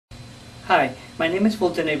Hi, my name is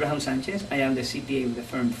Fulton Abraham Sanchez. I am the CPA with the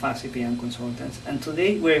firm Fast CPA Consultants, and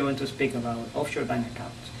today we're going to speak about offshore bank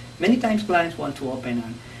accounts. Many times clients want to open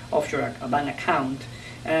an offshore bank account,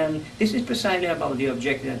 and this is precisely about the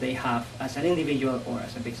objective that they have as an individual or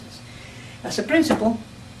as a business. As a principle,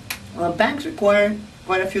 banks require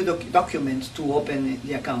quite a few documents to open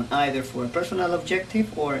the account, either for a personal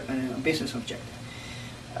objective or a business objective.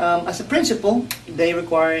 As a principle, they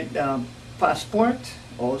require passport.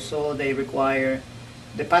 Also, they require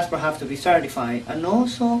the passport have to be certified, and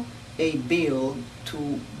also a bill to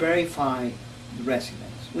verify the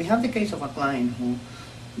residence. We have the case of a client who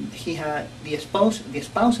he had the spouse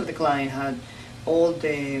of the client had all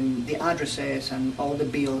the addresses and all the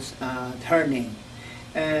bills at her name,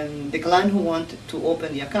 and the client who wanted to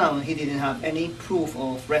open the account, he didn't have any proof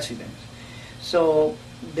of residence. So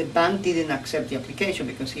the bank didn't accept the application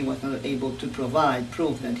because he was not able to provide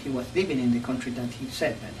proof that he was living in the country that he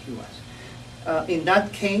said that he was. In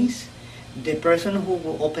that case, the person who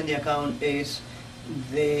will open the account is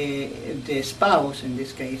the spouse, in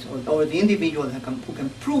this case, or the individual who can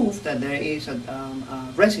prove that there is a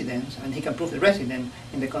residence, and he can prove the resident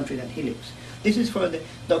in the country that he lives. This is for the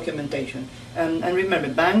documentation. And remember,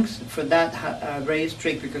 banks for that are very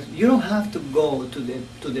strict, because you don't have to go to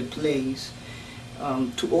the place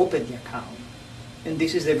to open the account. And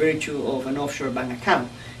this is the virtue of an offshore bank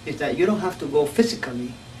account, is that you don't have to go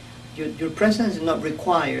physically. Your presence is not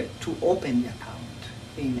required to open the account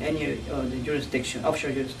in any the jurisdiction,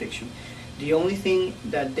 offshore jurisdiction. The only thing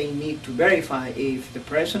that they need to verify if the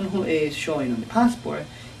person who is showing on the passport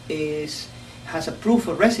has a proof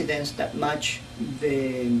of residence that match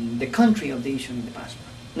the country of the issue of the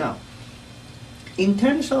passport. Now, in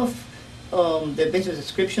terms of the business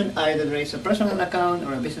description, either there is a personal account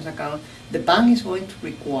or a business account, the bank is going to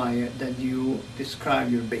require that you describe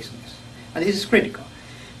your business. And this is critical,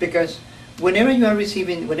 because whenever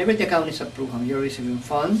the account is approved and you're receiving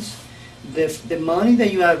funds, the money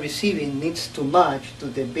that you are receiving needs to match to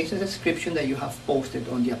the business description that you have posted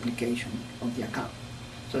on the application of the account.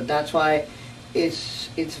 So that's why it's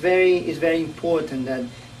very important that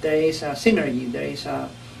there is a synergy.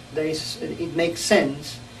 It makes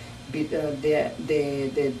sense.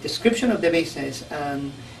 The description of the business,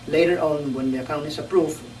 and later on when the account is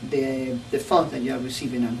approved, the funds that you are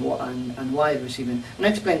receiving and why you're receiving. And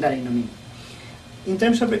I'll explain that in a minute. In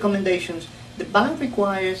terms of recommendations, the bank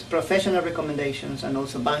requires professional recommendations and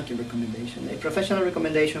also banking recommendations. A professional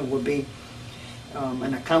recommendation would be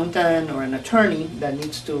an accountant or an attorney that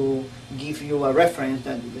needs to give you a reference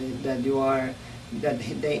that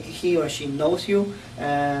he or she knows you,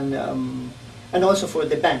 and also for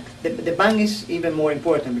the bank. The bank is even more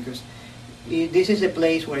important, because this is a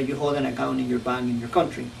place where you hold an account in your bank in your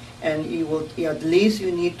country, and at least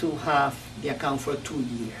you need to have the account for 2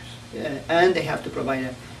 years, and they have to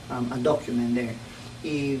provide a document there.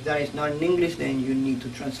 If that is not in English, then you need to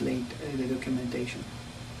translate the documentation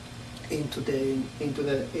into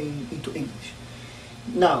English.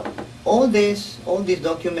 Now, all these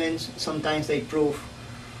documents, sometimes they prove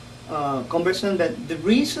cumbersome, but the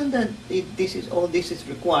reason that all this is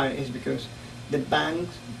required is because the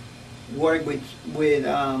banks work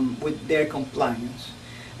with their compliance.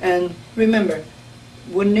 And remember,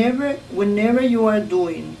 whenever you are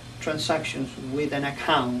doing transactions with an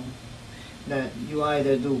account that you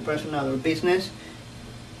either do personal or business,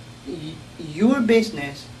 your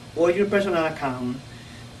business or your personal account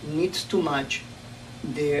needs to match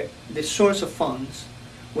the source of funds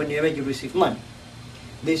whenever you receive money.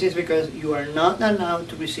 This is because you are not allowed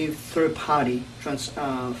to receive third-party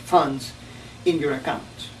funds in your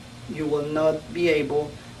account. You will not be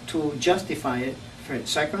able to justify it. For a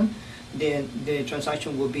second, the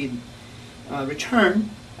transaction will be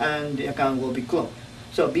returned and the account will be closed.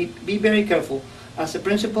 So be very careful. As a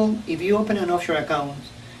principle, if you open an offshore account,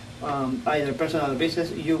 either personal or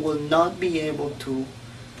business, you will not be able to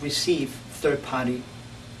receive third-party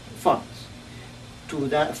funds. For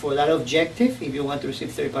that objective, if you want to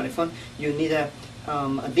receive third-party funds, you need a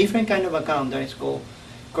different kind of account that is called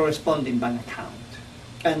corresponding bank account.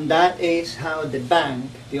 And that is how the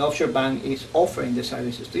offshore bank is offering the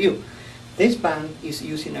services to you. This bank is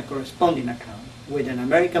using a corresponding account with an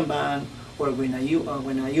American bank or with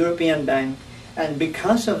a European bank, and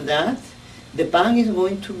because of that, the bank is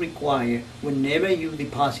going to require, whenever you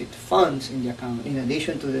deposit funds in the account, in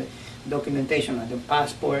addition to the documentation like the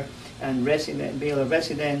passport and bill of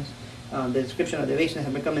residence, the description of the business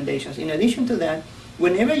and recommendations. In addition to that,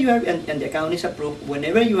 whenever you are, and the account is approved,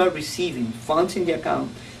 whenever you are receiving funds in the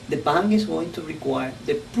account, the bank is going to require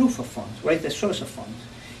the proof of funds, right? The source of funds.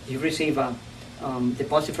 You receive a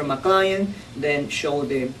deposit from a client, then show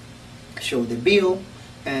the show the bill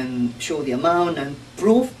and show the amount and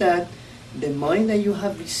prove that the money that you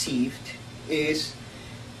have received is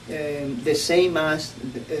the same as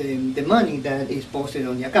the money that is posted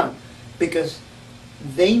on the account, because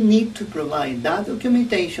they need to provide that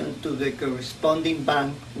documentation to the corresponding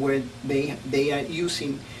bank where they are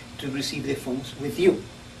using to receive the funds with you.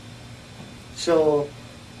 So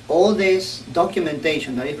all this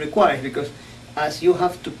documentation that is required, because as you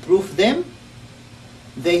have to prove them,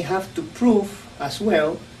 they have to prove as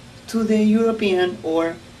well to the European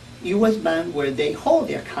or US bank where they hold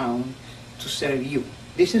the account to serve you.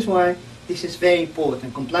 This is why this is very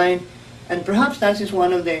important, compliant, and perhaps that is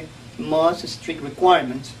one of the most strict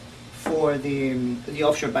requirements for the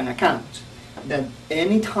offshore bank accounts, that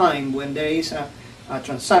any time when there is a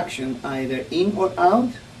transaction either in or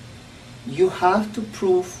out, you have to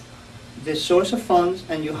prove the source of funds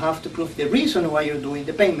and you have to prove the reason why you're doing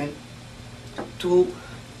the payment to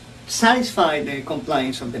satisfy the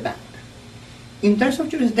compliance of the bank. In terms of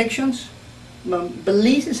jurisdictions,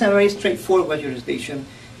 Belize is a very straightforward jurisdiction.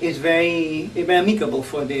 It's very amicable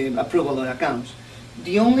for the approval of accounts.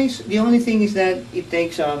 The only thing is that it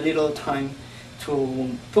takes a little time to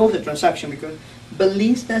close the transaction, because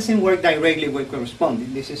Belize doesn't work directly with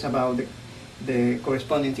corresponding. This is about the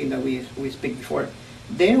corresponding thing that we speak before.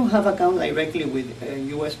 They don't have account directly with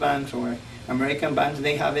US banks or American banks.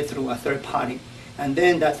 They have it through a third party, and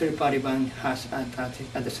then that third party bank has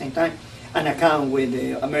at the same time an account with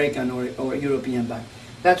the American or European bank.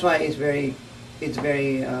 That's why it's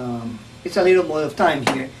a little more of time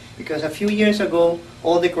here, because a few years ago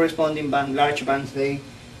all the corresponding large banks, they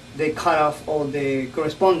cut off all the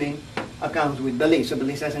corresponding accounts with Belize. So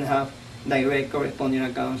Belize doesn't have direct corresponding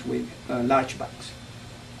accounts with large banks.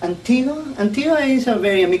 Antigua is a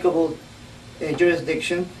very amicable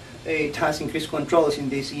jurisdiction. It has increased controls in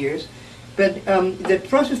these years, but the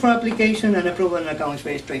process for application and approval of an account is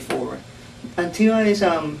very straightforward. Antigua is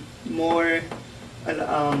more,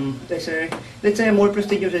 let's say a more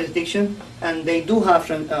prestigious jurisdiction, and they do have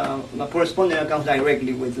corresponding accounts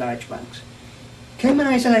directly with large banks. Cayman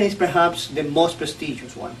Islands is perhaps the most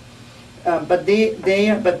prestigious one. But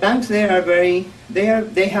banks there are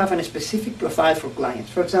they have a specific profile for clients.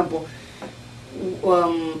 For example,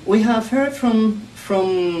 we have heard from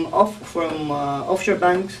offshore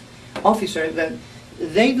banks officers that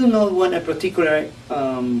they do not want a particular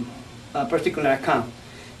account.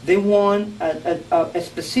 They want a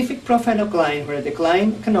specific profile of client where the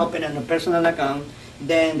client can open a personal account.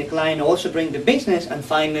 Then the client also brings the business, and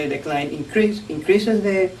finally the client increases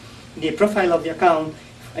the profile of the account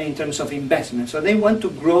in terms of investment. So they want to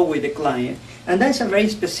grow with the client, and that's a very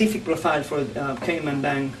specific profile for Cayman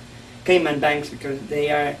banks, because they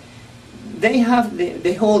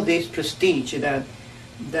hold this prestige that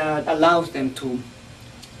allows them to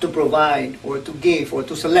provide or to give or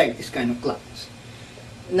to select this kind of clients.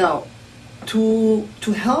 Now, to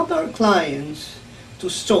help our clients to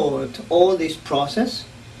sort all this process,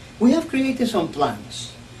 we have created some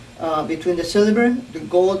plans. Between the silver, the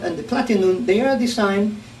gold, and the platinum, they are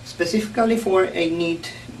designed specifically for a need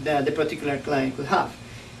that the particular client could have.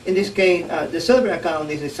 In this case, the silver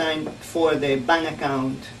account is designed for the bank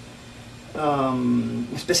account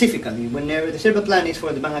specifically. Whenever the silver plan is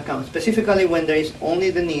for the bank account, specifically when there is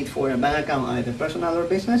only the need for a bank account, either personal or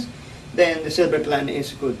business, then the silver plan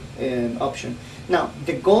is a good option. Now,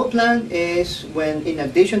 the gold plan is when, in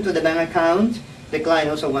addition to the bank account, the client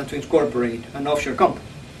also wants to incorporate an offshore company.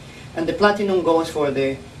 And the platinum goes for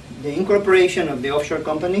the incorporation of the offshore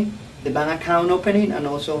company, the bank account opening, and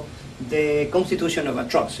also the constitution of a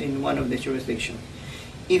trust in one of the jurisdictions.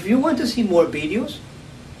 If you want to see more videos,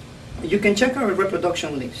 you can check our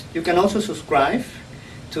reproduction list. You can also subscribe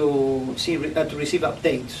to receive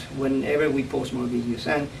updates whenever we post more videos.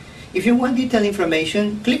 And if you want detailed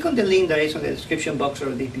information, click on the link that is on the description box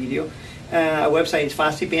of this video. Our website is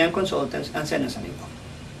Fast CPA Consultants, and send us an email.